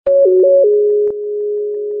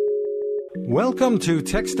Welcome to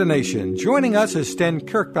Techstination. Joining us is Sten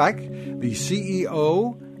Kirkbak, the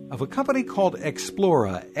CEO of a company called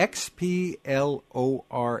Xplora, Xplora.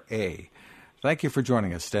 Thank you for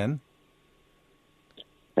joining us, Sten.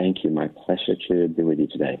 Thank you. My pleasure to be with you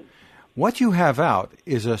today. What you have out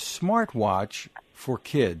is a smartwatch for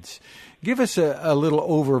kids. Give us a little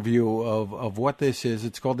overview of what this is.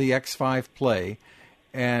 It's called the X5 Play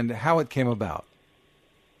and how it came about.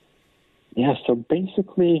 Yeah, so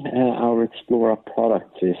basically our Xplora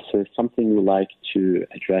product is something we like to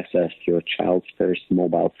address as your child's first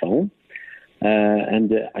mobile phone. And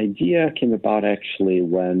the idea came about actually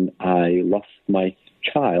when I lost my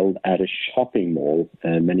child at a shopping mall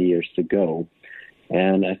many years ago.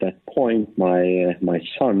 And at that point, my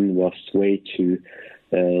son was way too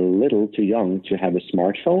too young to have a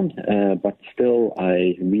smartphone, but still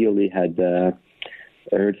I really had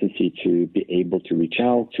urgency to be able to reach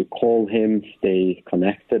out, to call him, stay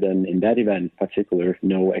connected, and in that event in particular,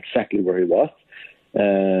 know exactly where he was.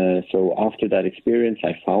 So after that experience,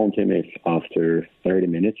 I found him after 30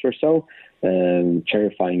 minutes or so.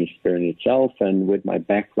 Terrifying experience itself, and with my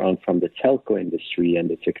background from the telco industry and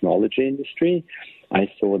the technology industry,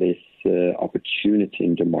 I saw this opportunity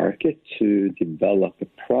in the market to develop a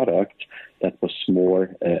product that was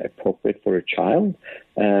more appropriate for a child,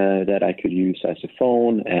 that I could use as a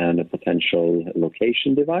phone and a potential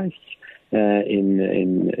location device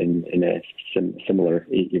in a similar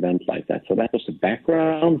event like that. So that was the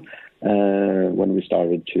background when we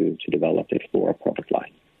started to develop the Xplora product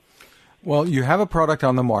line. Well, you have a product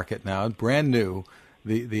on the market now, brand new,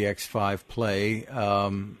 the X5 Play.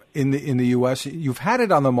 In the U.S., you've had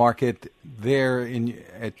it on the market there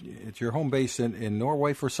at your home base in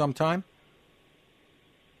Norway for some time?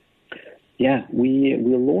 Yeah, we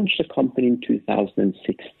launched the company in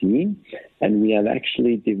 2016, and we have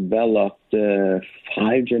actually developed 5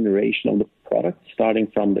 generations of the product, starting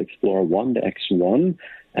from the Xplora 1, the X1,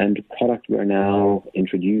 and the product we're now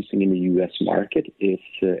introducing in the U.S. market is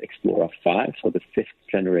Xplora 5, so the 5th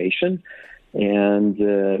generation. And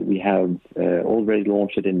we have already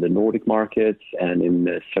launched it in the Nordic markets and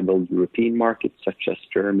in several European markets, such as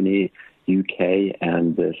Germany, UK,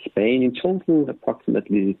 and Spain. In total,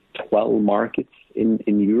 approximately 12 markets in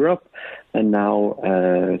Europe. And now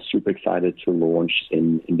super excited to launch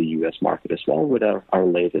in the U.S. market as well with our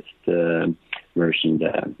latest version,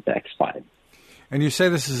 the X5. And you say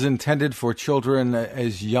this is intended for children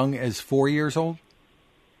as young as 4 years old?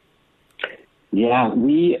 Yeah,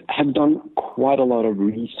 we have done quite a lot of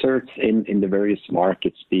research in the various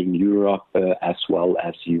markets, being Europe as well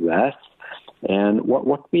as U.S. And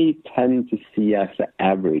what we tend to see as an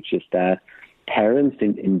average is that parents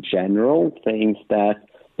in general think that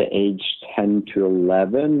the age 10 to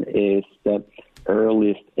 11 is the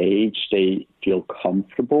earliest age they feel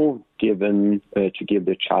comfortable given to give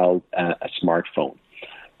their child a smartphone.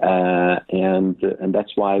 And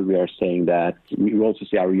that's why we are saying that we also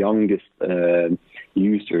see our youngest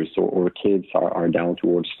users or kids are down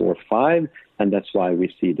towards 4 or 5, and that's why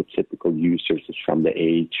we see the typical users is from the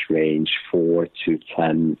age range 4 to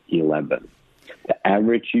 10, 11. The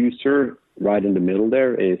average user right in the middle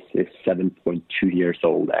there is 7.2 years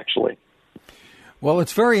old, actually. Well,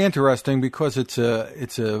 it's very interesting because it's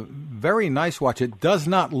a very nice watch. It does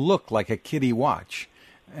not look like a kiddie watch,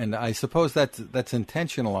 and I suppose that's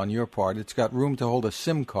intentional on your part. It's got room to hold a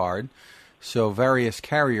SIM card, so various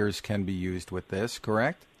carriers can be used with this,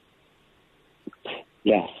 correct?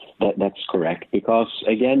 Yes, that's correct. Because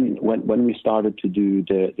again, when we started to do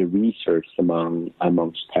the research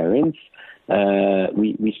amongst parents,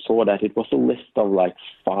 we saw that it was a list of like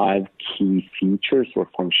 5 key features or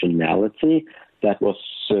functionality that was,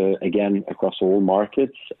 again, across all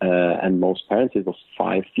markets and most parents. It was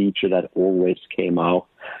 5 features that always came out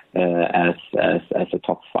as a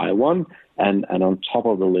top 5 one. And on top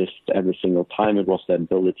of the list, every single time, it was the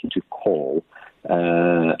ability to call.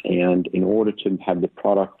 And in order to have the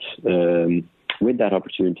product with that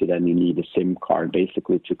opportunity, then you need a SIM card,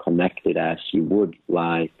 basically to connect it as you would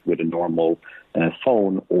like with a normal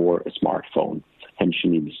phone or a smartphone. Hence, you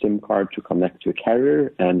need the SIM card to connect to a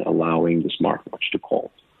carrier and allowing the smartwatch to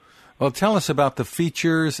call. Well, tell us about the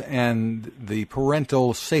features and the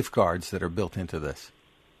parental safeguards that are built into this.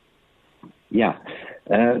 Yeah.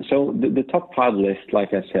 So the top 5 list,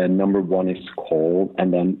 like I said, number 1 is call,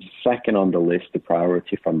 and then second on the list, the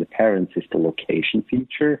priority from the parents is the location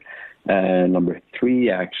feature. Number 3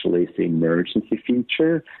 actually is the emergency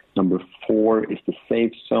feature. Number 4 is the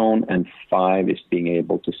safe zone, and 5 is being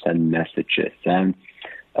able to send messages. And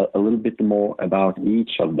a little bit more about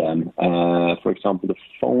each of them. For example, the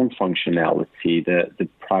phone functionality, the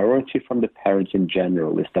priority from the parents in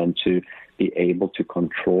general is then to be able to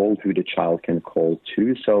control who the child can call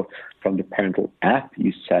to. So from the parental app,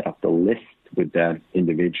 you set up the list with the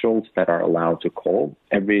individuals that are allowed to call.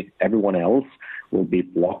 Everyone else will be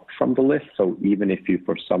blocked from the list. So even if you,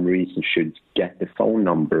 for some reason, should get the phone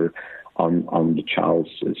number on the child's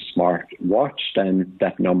smart watch, then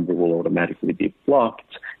that number will automatically be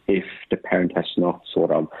blocked if the parent has not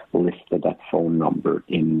sort of listed that phone number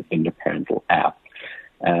in the parental app.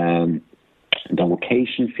 The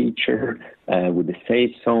location feature with the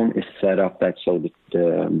safe zone is set up that so that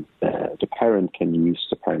the parent can use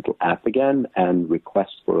the parental app again and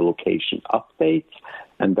request for a location update,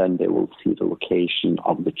 and then they will see the location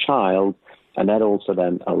of the child. And that also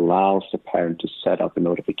then allows the parent to set up a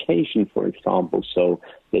notification, for example, so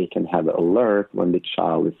they can have an alert when the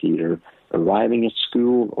child is either arriving at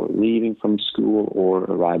school or leaving from school or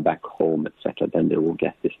arrive back home, etc. Then they will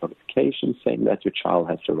get this notification saying that your child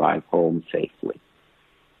has arrived home safely.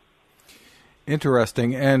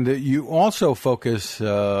 Interesting. And you also focus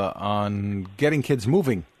on getting kids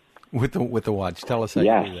moving with the watch. Tell us how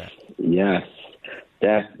you do that. Yes.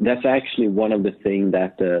 That's actually one of the things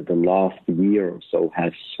that the last year or so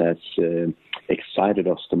has excited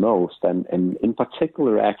us the most, and in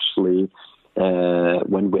particular, actually,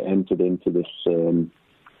 when we entered into this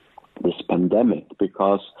pandemic,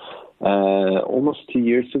 because almost 2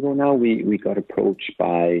 years ago now, we got approached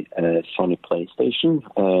by Sony PlayStation,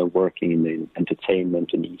 working in the entertainment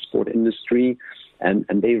and esport industry, and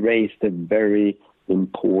they raised a very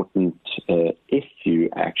important issue,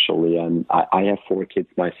 actually, and I have 4 kids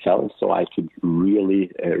myself, so I could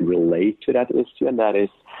really relate to that issue, and that is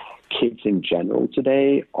kids in general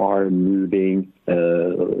today are moving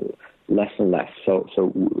less and less. So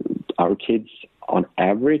our kids, on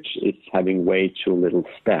average, is having way too little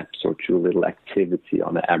steps or too little activity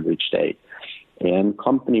on an average day. And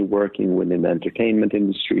company working within the entertainment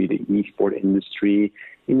industry, the esport industry,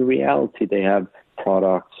 in reality, they have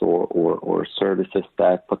products or services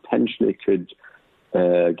that potentially could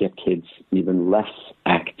get kids even less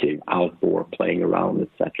active outdoor, playing around,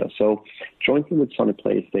 etc. So jointly with Sony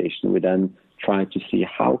PlayStation, we then try to see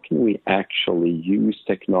how can we actually use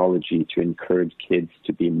technology to encourage kids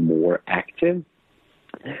to be more active.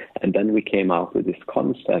 And then we came out with this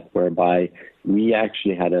concept whereby we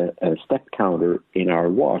actually had a step counter in our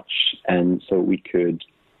watch, and so we could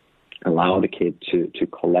allow the kid to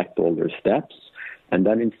collect all their steps. And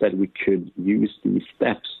then instead we could use these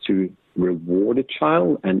steps to reward a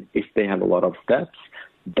child. And if they have a lot of steps,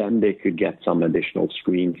 then they could get some additional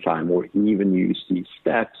screen time or even use these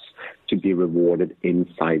steps to be rewarded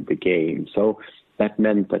inside the game. So that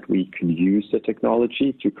meant that we could use the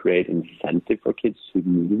technology to create incentive for kids to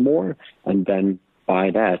move more, and then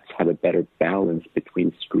by that have a better balance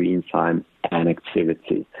between screen time and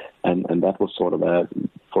activity. And that was sort of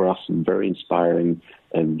for us, very inspiring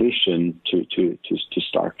vision to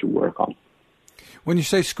start to work on. When you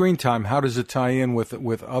say screen time, how does it tie in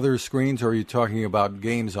with other screens, or are you talking about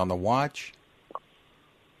games on the watch?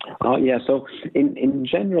 So in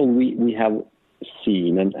general, we have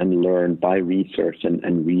seen and learned by research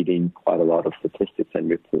and reading quite a lot of statistics and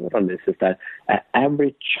report on this, is that an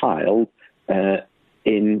average child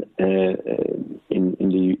in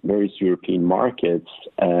the various European markets,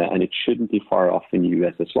 and it shouldn't be far off in the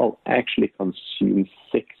US as well, actually consumes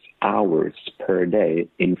 6 hours per day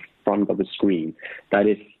in front of a screen. That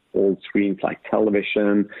is all screens like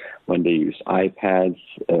television, when they use iPads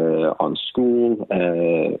on school,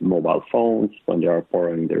 mobile phones, when they are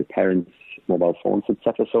borrowing their parents' mobile phones,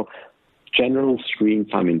 etc. So general screen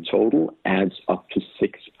time in total adds up to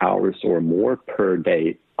 6 hours or more per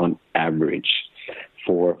day on average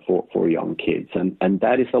for young kids, and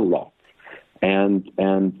that is a lot. And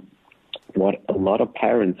what a lot of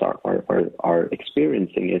parents are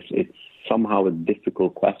experiencing is it's somehow a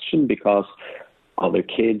difficult question, because other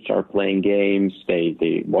kids are playing games,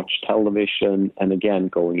 they watch television, and again,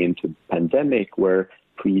 going into pandemic where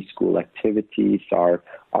preschool activities are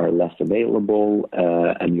less available,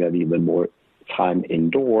 and you have even more time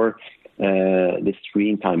indoor, the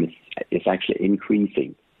screen time is actually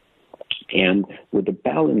increasing. And with the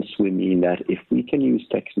balance, we mean that if we can use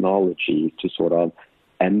technology to sort of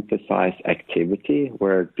emphasize activity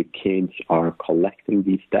where the kids are collecting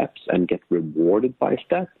these steps and get rewarded by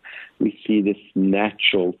steps, we see this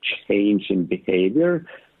natural change in behavior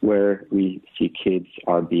where we see kids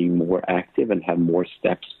are being more active and have more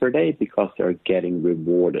steps per day because they're getting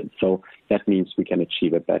rewarded. So that means we can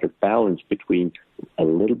achieve a better balance between a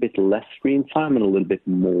little bit less screen time and a little bit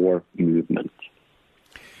more movement.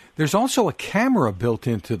 There's also a camera built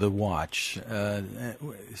into the watch.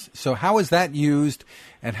 So how is that used,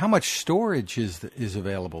 and how much storage is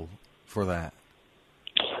available for that?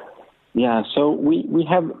 Yeah, so we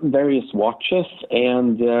have various watches,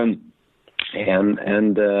 and the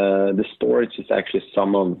storage is actually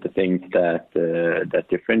some of the things that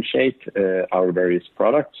differentiate our various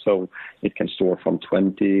products. So it can store from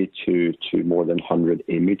 20 to more than 100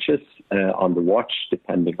 images on the watch,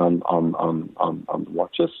 depending on the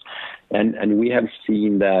watches. And we have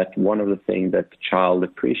seen that one of the things that the child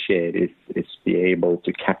appreciates is be able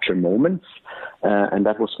to capture moments. And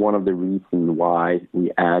that was one of the reasons why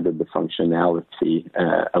we added the functionality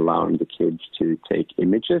allowing the kids to take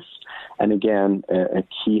images. And again, a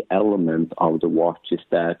key element of the watch is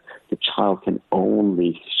that the child can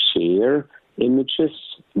only share images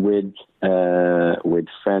with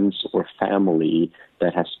friends or family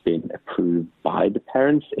that has been approved by the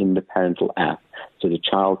parents in the parental app. So the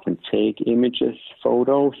child can take images,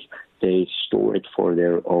 photos, they store it for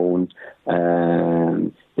their own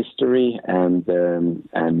history and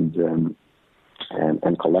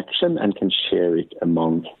collection, and can share it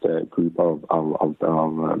amongst a group of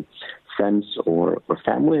friends or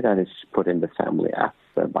family that is put in the family app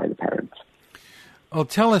by the parents. Well,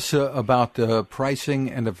 tell us about the pricing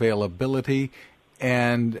and availability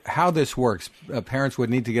and how this works. Parents would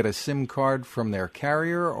need to get a SIM card from their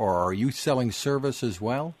carrier, or are you selling service as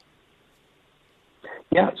well?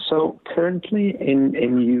 Yeah, so currently in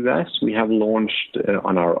the U.S., we have launched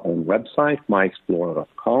on our own website,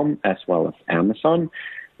 myexplora.com, as well as Amazon.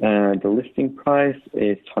 The listing price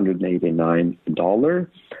is $189.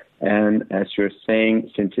 And as you're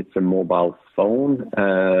saying, since it's a mobile phone,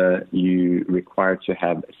 you require to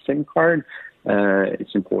have a SIM card.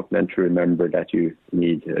 It's important then to remember that you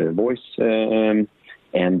need voice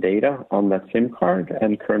and data on that SIM card.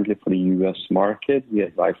 And currently for the U.S. market, we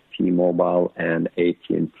advise T-Mobile and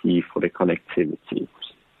AT&T for the connectivity.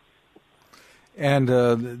 And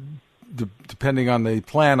depending on the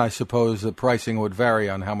plan, I suppose the pricing would vary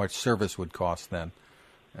on how much service would cost then,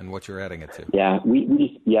 and what you're adding it to. Yeah,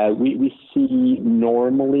 we see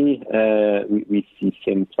normally we see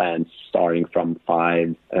SIM plans starting from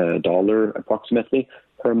 $5 approximately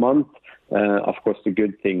per month. Of course, the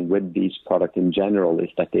good thing with these products in general is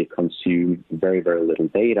that they consume very, very little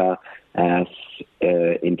data as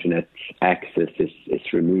internet access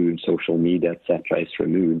is removed, social media, etc. is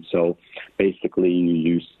removed. So basically, you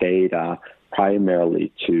use data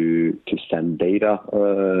primarily to send data,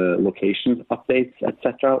 location updates,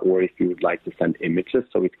 etc., or if you would like to send images,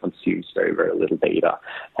 so it consumes very, very little data,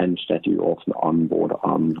 hence that you often onboard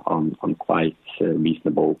on quite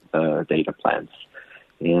reasonable data plans.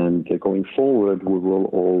 And going forward, we will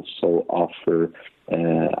also offer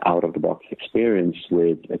out-of-the-box experience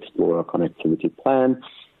with Explora Connectivity Plan,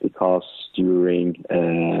 because during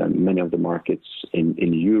many of the markets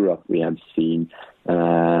in Europe, we have seen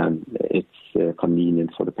it's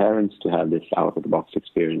convenient for the parents to have this out-of-the-box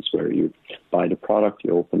experience where you buy the product,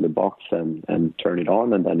 you open the box and turn it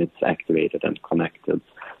on, and then it's activated and connected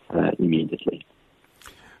immediately.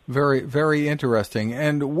 Very, very interesting.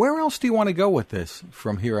 And where else do you want to go with this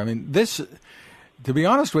from here? I mean, this, to be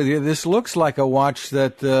honest with you, this looks like a watch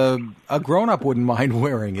that a grown-up wouldn't mind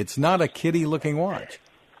wearing. It's not a kiddie-looking watch.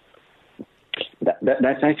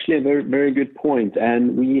 That's actually a very, very good point.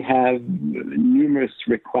 And we have numerous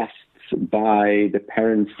requests by the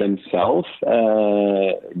parents themselves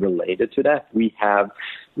related to that. We have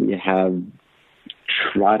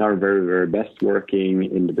tried our very, very best working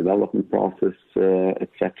in the development process,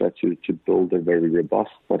 etc., to build a very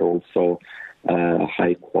robust but also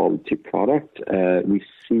high quality product. We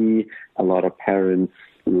see a lot of parents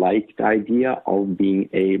like the idea of being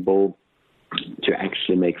able to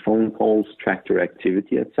actually make phone calls, track their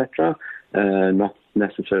activity, etc., not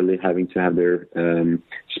necessarily having to have their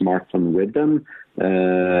smartphone with them.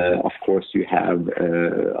 Of course, you have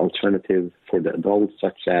alternatives for the adults,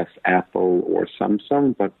 such as Apple or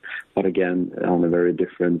Samsung, but again, on a very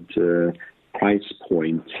different price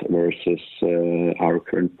point versus our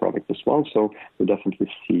current product as well. So we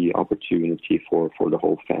definitely see opportunity for the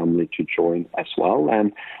whole family to join as well.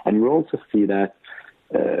 And we also see that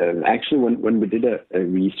actually, when we did a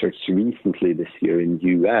research recently this year in the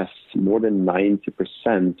U.S., more than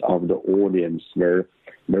 90% of the audience were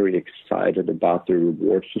very excited about the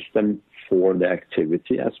reward system for the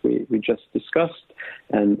activity, as we just discussed.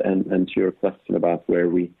 And to your question about where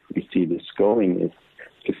we see this going is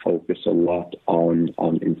to focus a lot on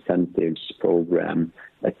incentives, program,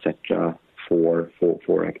 etc., for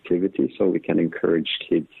activity, so we can encourage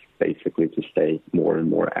kids basically to stay more and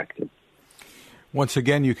more active. Once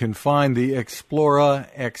again, you can find the Explora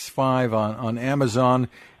X5 on Amazon,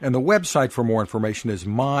 and the website for more information is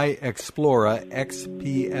myexplora,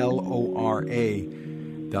 Xplora,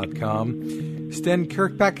 CCSky.com. Sten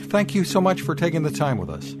Kirkbak, thank you so much for taking the time with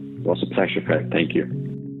us. It was a pleasure, Fred. Thank you.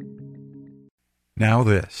 Now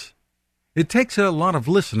this. It takes a lot of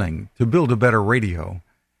listening to build a better radio,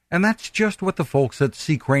 and that's just what the folks at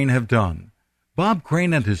C. Crane have done. Bob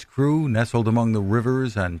Crane and his crew, nestled among the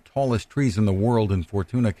rivers and tallest trees in the world in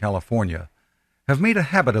Fortuna, California, have made a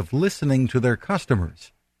habit of listening to their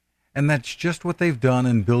customers. And that's just what they've done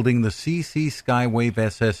in building the CC Skywave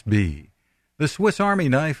SSB, the Swiss Army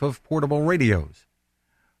knife of portable radios.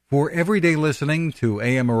 For everyday listening to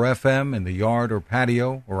AM or FM in the yard or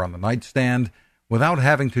patio or on the nightstand, without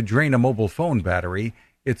having to drain a mobile phone battery,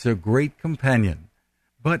 it's a great companion.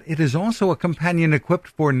 But it is also a companion equipped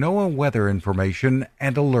for NOAA weather information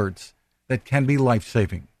and alerts that can be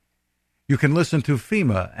life-saving. You can listen to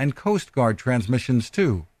FEMA and Coast Guard transmissions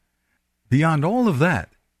too. Beyond all of that,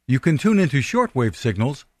 you can tune into shortwave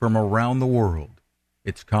signals from around the world.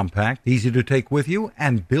 It's compact, easy to take with you,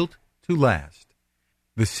 and built to last.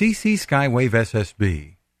 The CC Skywave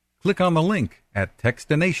SSB. Click on the link at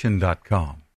Textination.com.